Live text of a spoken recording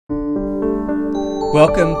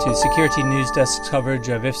Welcome to SecurityNewsDesk's coverage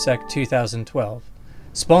of IFSEC 2012,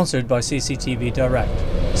 sponsored by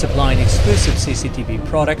CCTVdirect, supplying exclusive CCTV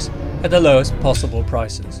products at the lowest possible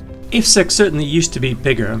prices. IFSEC certainly used to be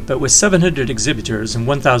bigger, but with 700 exhibitors and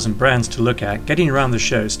 1,000 brands to look at, getting around the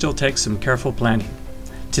show still takes some careful planning.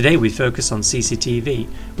 Today we focus on CCTV,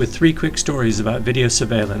 with 3 quick stories about video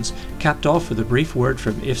surveillance, capped off with a brief word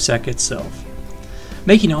from IFSEC itself.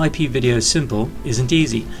 Making IP video simple isn't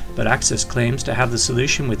easy, but Axis claims to have the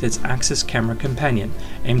solution with its Axis Camera Companion,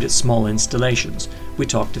 aimed at small installations. We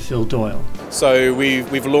talked to Phil Doyle. So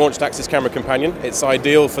we've launched Axis Camera Companion. It's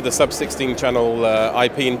ideal for the sub-16 channel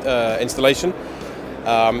IP installation.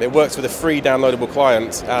 It works with a free downloadable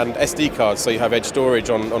client and SD cards, so you have edge storage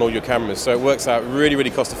on all your cameras. So it works out really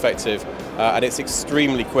cost effective, and it's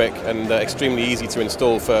extremely quick and extremely easy to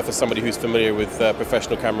install for somebody who's familiar with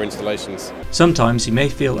professional camera installations. Sometimes you may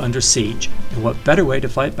feel under siege, and what better way to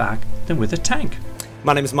fight back than with a tank?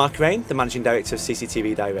 My name is Raine, the Managing Director of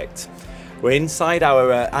CCTVdirect. We're inside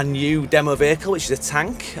our new demo vehicle, which is a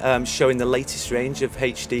tank, showing the latest range of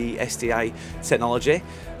HD-SDI technology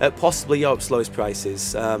at possibly Europe's lowest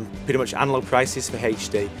prices, pretty much analog prices for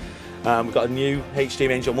HD. We've got a new HD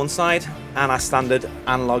range on one side and our standard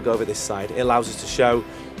analog over this side. It allows us to show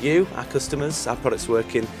you, our customers, our products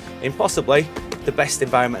working in possibly the best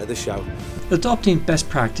environment of the show. Adopting best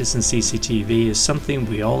practice in CCTV is something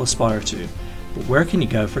we all aspire to, but where can you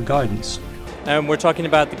go for guidance? And we're talking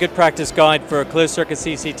about the Good Practice Guide for Closed Circuit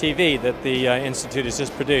CCTV that the Institute has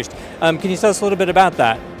just produced. Can you tell us a little bit about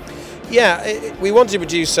that? Yeah, we wanted to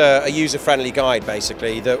produce a user-friendly guide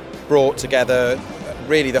basically that brought together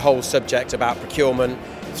really the whole subject about procurement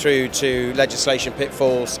through to legislation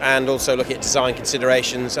pitfalls and also looking at design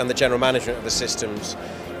considerations and the general management of the systems.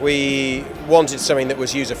 We wanted something that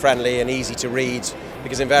was user-friendly and easy to read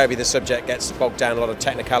because invariably the subject gets bogged down in a lot of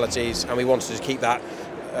technicalities, and we wanted to keep that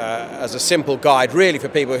as a simple guide really for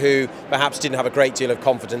people who perhaps didn't have a great deal of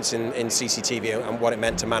confidence in CCTV and what it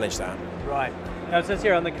meant to manage that. Right. Now it says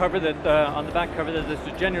here on the cover that on the back cover that this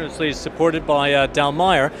was generously supported by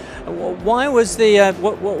Dallmeier. Why was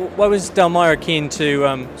why was Dallmeier keen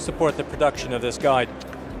to support the production of this guide?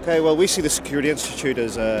 Okay, well, we see the Security Institute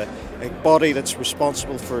as a body that's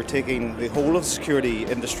responsible for taking the whole of the security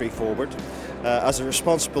industry forward. As a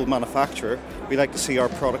responsible manufacturer, we like to see our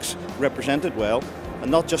products represented well, and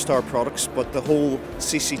not just our products, but the whole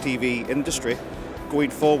CCTV industry going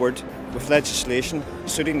forward with legislation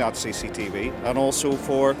suiting that CCTV, and also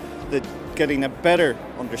for getting a better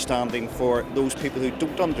understanding for those people who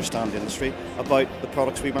don't understand the industry about the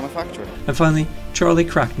products we manufacture. And finally, Charlie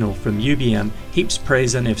Cracknell from UBM heaps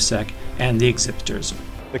praise on IFSEC and the exhibitors.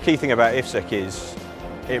 The key thing about IFSEC is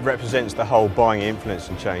it represents the whole buying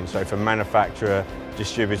influencing chain, so from manufacturer,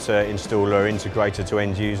 distributor, installer, integrator to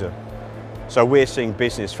end user. So we're seeing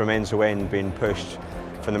business from end to end being pushed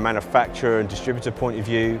from the manufacturer and distributor point of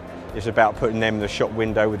view. It's about putting them in the shop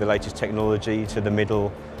window with the latest technology to the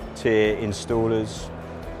middle tier installers.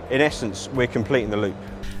 In essence, we're completing the loop.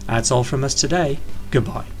 That's all from us today.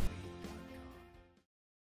 Goodbye.